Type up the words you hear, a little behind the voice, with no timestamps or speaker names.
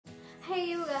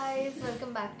Hey you guys,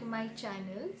 welcome back to my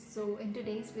channel. So in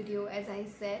today's video, as I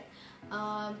said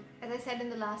in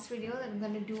the last video, that I'm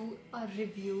going to do a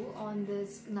review on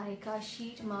this Nykaa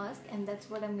sheet mask, and that's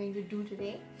what I'm going to do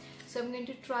today. So I'm going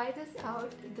to try this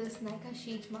out, this Nykaa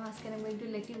sheet mask, and I'm going to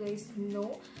let you guys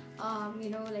know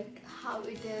like how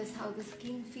it is, how the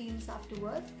skin feels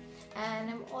afterwards. And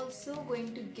I'm also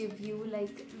going to give you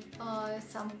like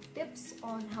some tips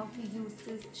on how to use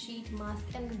this sheet mask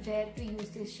and where to use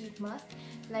this sheet mask.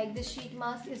 Like, the sheet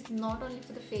mask is not only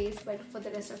for the face but for the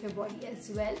rest of your body as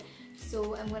well,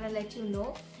 so I'm gonna let you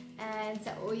know. And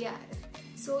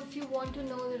so if you want to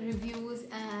know the reviews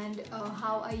and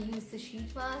how I use the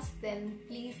sheet mask, then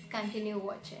please continue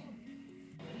watching.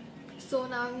 So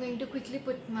now I'm going to quickly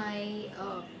put my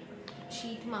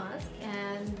sheet mask,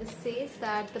 and this says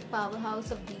that the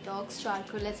powerhouse of detox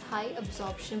charcoal has high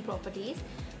absorption properties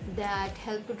that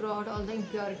help to draw out all the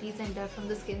impurities and dirt from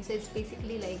the skin. So it's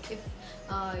basically like if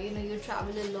you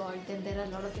travel a lot, then there are a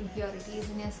lot of impurities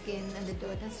in your skin and the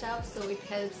dirt and stuff, so it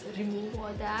helps remove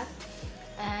all that.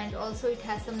 And also it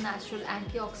has some natural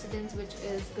antioxidants which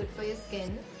is good for your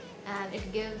skin, and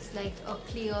it gives like a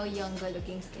clear, younger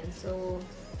looking skin. So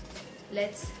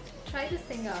let's try this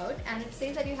thing out. And it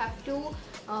says that you have to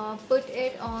put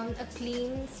it on a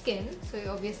clean skin, so you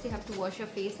obviously have to wash your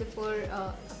face before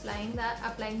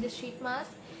applying this sheet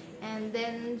mask, and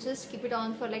then just keep it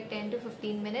on for like 10 to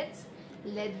 15 minutes.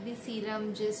 Let the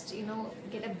serum just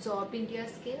get absorbed into your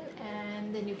skin,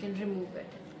 and then you can remove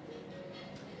it.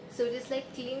 So just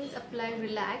like cleanse, apply,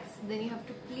 relax, then you have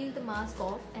to peel the mask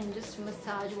off and just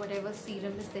massage whatever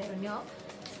serum is there on your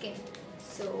skin.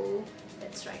 So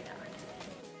let's try it out.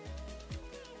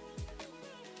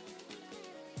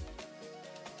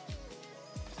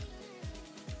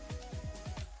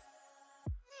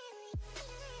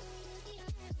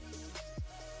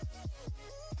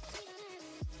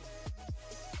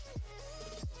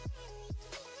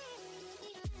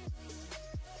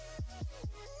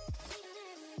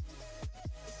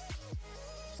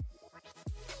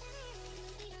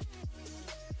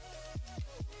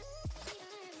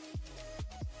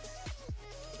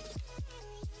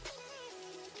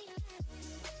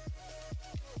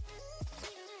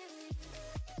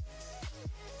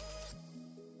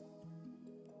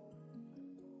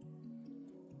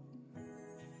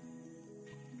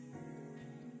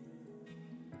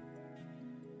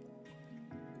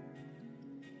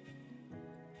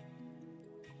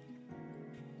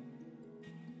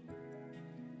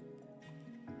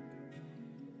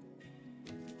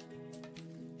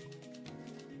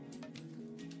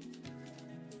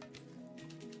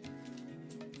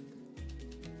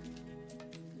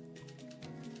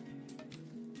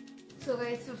 So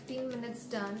guys, 15 minutes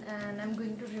done, and I'm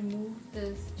going to remove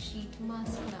this sheet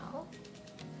mask now.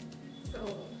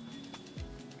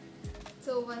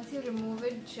 So once you remove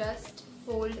it, just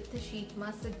fold the sheet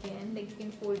mask again, like you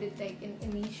can fold it like in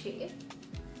any shape,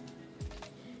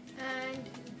 and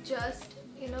just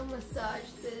massage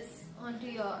this onto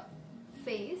your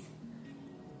face.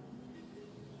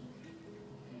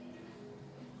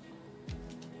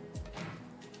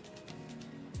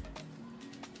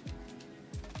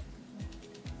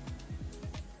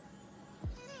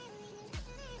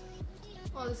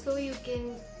 Also, you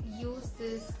can use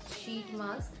this sheet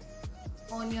mask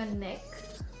on your neck.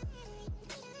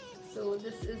 So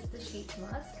this is the sheet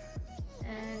mask,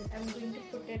 and I'm going to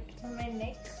put it on my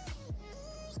neck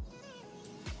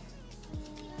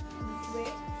this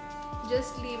way.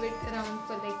 Just leave it around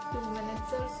for like 2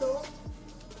 minutes or so,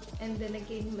 and then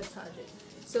again massage it.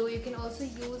 So you can also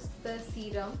use the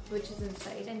serum which is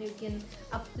inside, and you can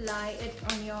apply it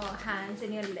on your hands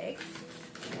and your legs.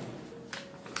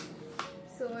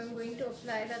 So I'm going to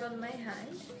apply that on my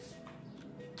hand.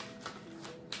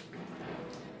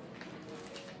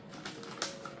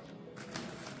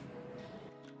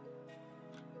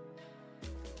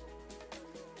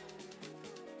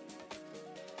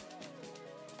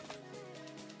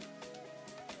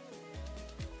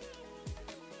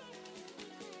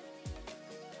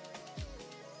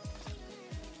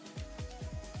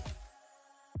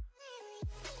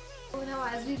 So now,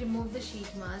 as we remove the sheet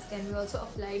mask and we also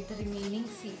applied the remaining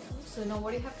serum, so now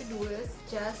what you have to do is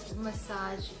just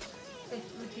massage it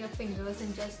with your fingers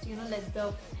and just let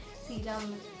the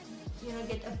serum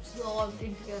get absorbed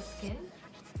into your skin.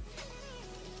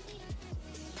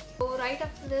 So right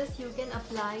after this you can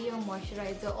apply your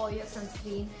moisturizer or your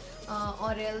sunscreen,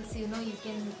 or else you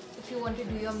can, if you want to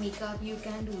do your makeup, you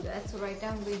can do that. So right now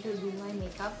I'm going to do my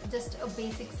makeup, just a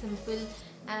basic simple,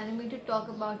 and I'm going to talk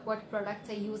about what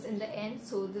products I use in the end.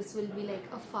 So this will be like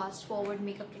a fast forward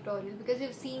makeup tutorial, because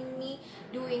you've seen me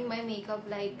doing my makeup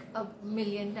like a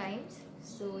million times.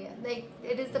 So yeah, like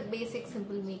it is the basic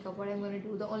simple makeup what I'm going to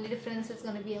do. The only difference is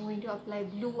going to be I'm going to apply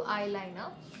blue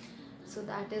eyeliner. So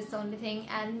that is the only thing,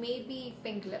 and maybe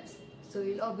pink lips. So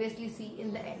you'll obviously see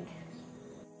in the end.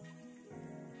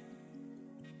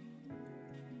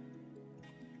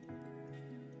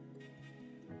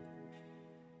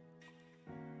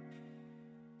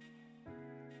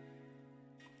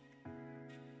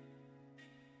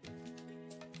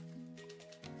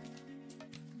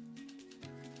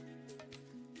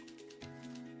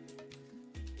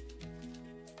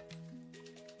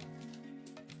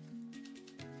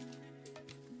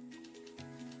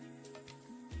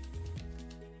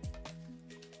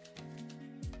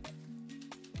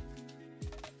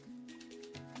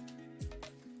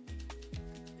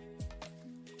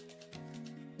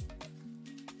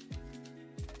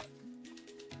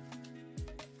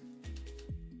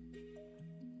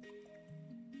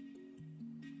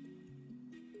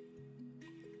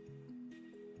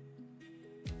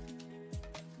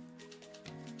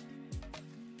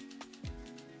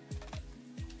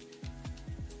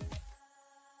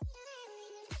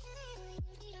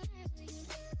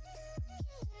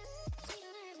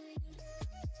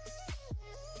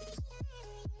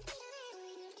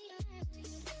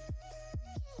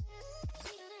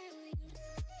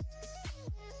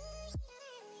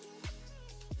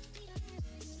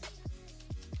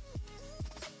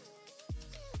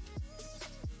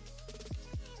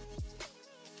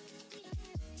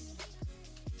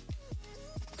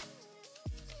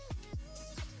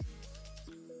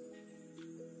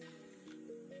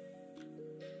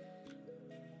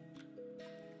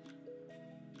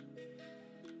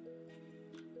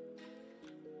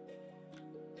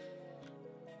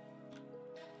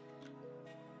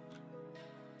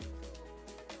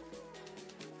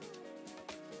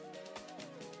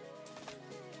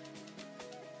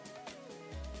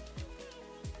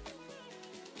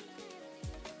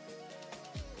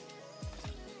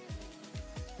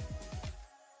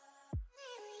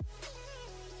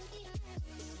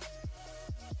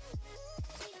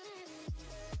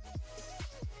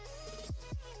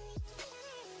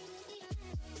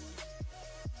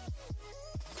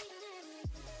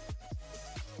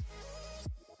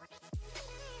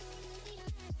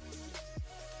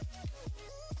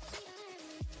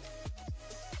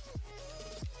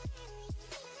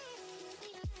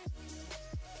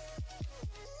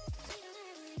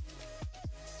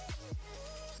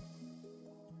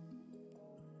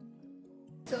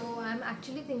 So I'm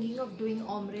actually thinking of doing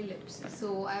ombre lips.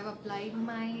 So I've applied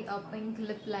my pink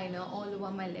lip liner all over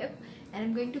my lip, and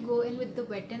I'm going to go in with the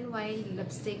Wet n Wild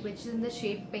lipstick, which is in the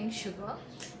shade Pink Sugar,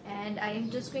 and I am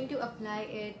just going to apply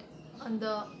it on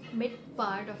the mid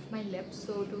part of my lips,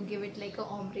 so to give it like a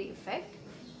ombre effect.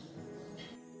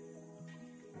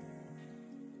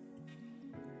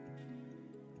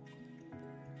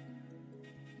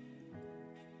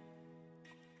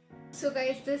 So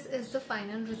guys, this is the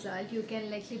final result. You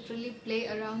can like literally play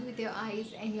around with your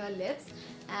eyes and your lips.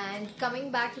 And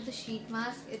coming back to the sheet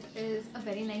mask, it is a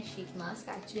very nice sheet mask,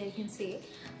 actually, I can say.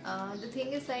 The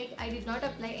thing is, like, I did not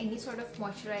apply any sort of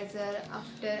moisturizer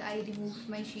after I removed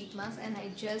my sheet mask, and I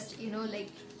just like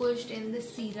pushed in the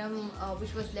serum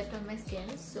which was left on my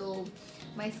skin. So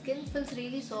my skin feels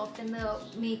really soft in the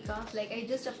makeup. Like, I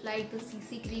just applied the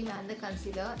CC cream and the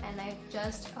concealer, and I've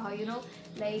just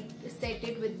like set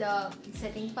it with the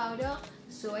setting powder.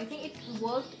 So I think it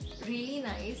worked really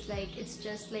nice. Like, it's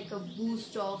just like a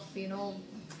boost of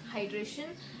hydration,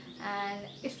 and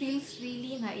it feels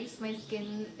really nice. My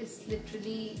skin is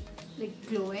literally like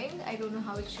glowing. I don't know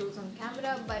how it shows on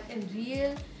camera, but in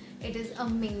real it is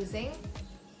amazing.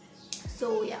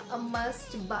 So yeah, a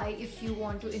must buy if you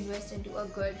want to invest into a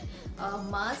good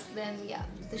mask. Then yeah,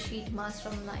 the sheet mask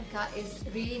from Nykaa is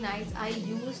really nice. I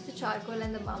used the charcoal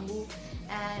and the bamboo,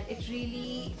 and it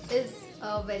really is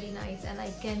very nice, and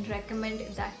I can recommend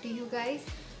that to you guys.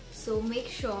 So make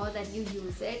sure that you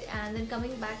use it. And then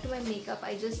coming back to my makeup,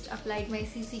 I just applied my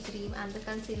CC cream and the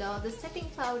concealer, the setting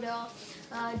powder,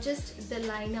 just the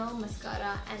liner,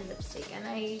 mascara and lipstick. And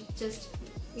I just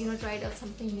tried out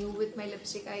something new with my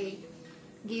lipstick. I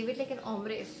gave it like an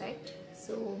ombre effect.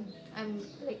 So I'm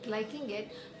like liking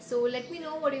it. So let me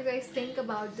know what you guys think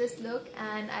about this look,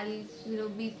 and I'll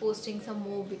be posting some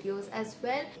more videos as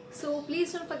well. So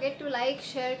please don't forget to like,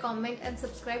 share, comment and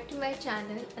subscribe to my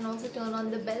channel, and also turn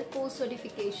on the bell post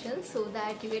notifications so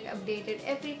that you get updated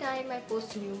every time I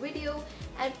post a new video.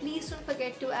 And please don't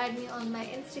forget to add me on my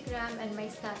Instagram and my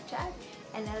Snapchat,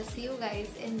 and I'll see you guys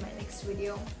in my next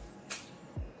video.